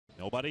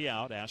Nobody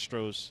out.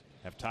 Astros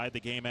have tied the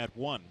game at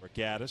 1 for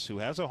Gattis, who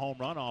has a home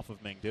run off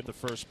of Mingdon. The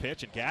first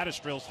pitch, and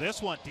Gattis drills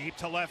this one deep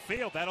to left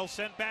field. That'll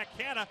send back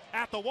Canna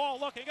at the wall,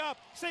 looking up.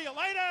 See you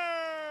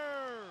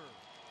later!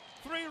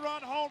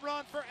 3-run home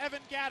run for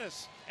Evan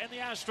Gattis, and the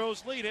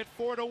Astros lead it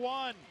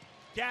 4-1.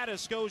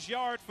 Gattis goes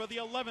yard for the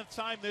 11th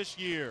time this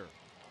year.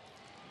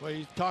 Well,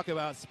 you talk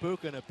about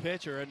spooking a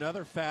pitcher.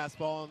 Another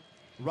fastball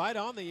right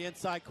on the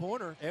inside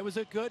corner. It was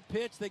a good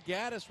pitch that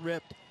Gattis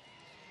ripped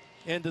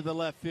into the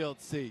left field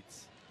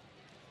seats.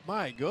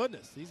 My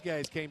goodness, these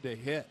guys came to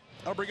hit.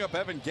 I'll bring up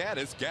Evan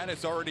Gattis.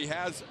 Gattis already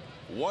has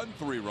 1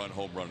 3-run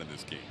home run in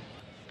this game.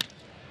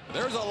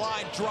 There's a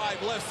line drive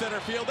left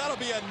center field. That'll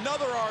be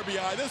another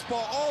RBI. This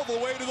ball all the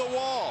way to the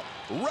wall.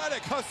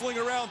 Reddick hustling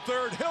around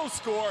third. He'll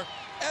score.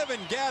 Evan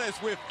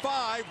Gattis with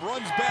 5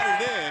 runs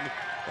batted in,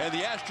 and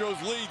the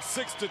Astros lead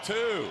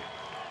 6-2.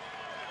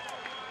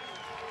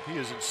 He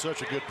is in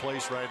such a good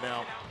place right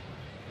now.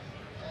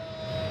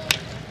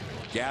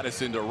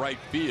 Gattis into right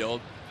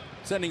field,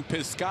 sending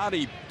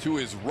Piscotty to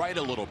his right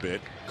a little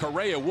bit.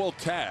 Correa will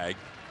tag.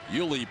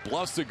 Yuli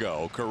bluffs to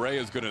go.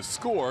 Correa is going to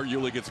score.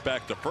 Yuli gets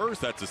back to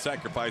first. That's a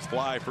sacrifice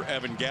fly for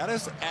Evan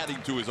Gattis,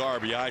 adding to his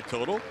RBI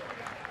total.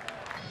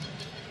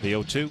 The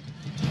 0-2.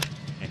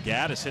 And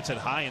Gattis hits it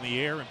high in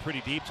the air and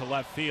pretty deep to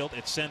left field.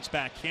 It sends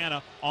back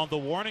Canna on the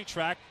warning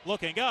track,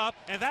 looking up,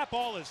 and that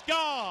ball is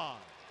gone.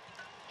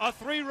 A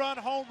 3-run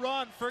home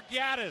run for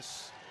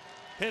Gattis.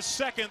 His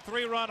second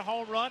 3-run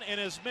home run in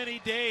as many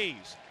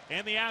days.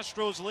 And the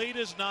Astros lead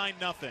is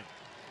 9-0.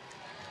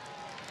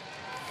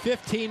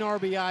 15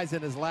 RBIs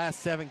in his last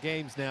 7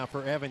 games now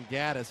for Evan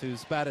Gattis,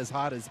 who's about as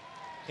hot as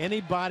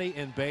anybody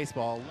in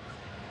baseball.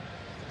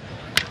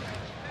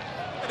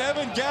 And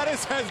Evan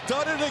Gattis has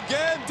done it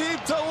again,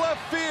 deep to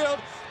left field.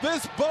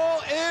 This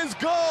ball is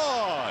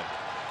gone.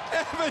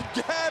 Evan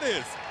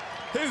Gattis,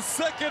 his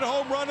second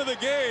home run of the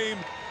game,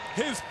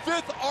 his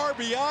 5th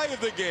RBI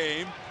of the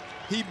game.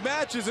 He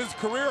matches his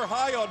career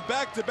high on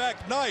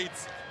back-to-back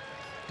nights.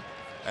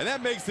 And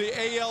that makes the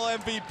AL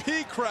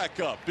MVP crack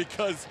up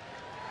because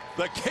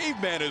the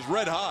caveman is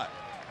red hot.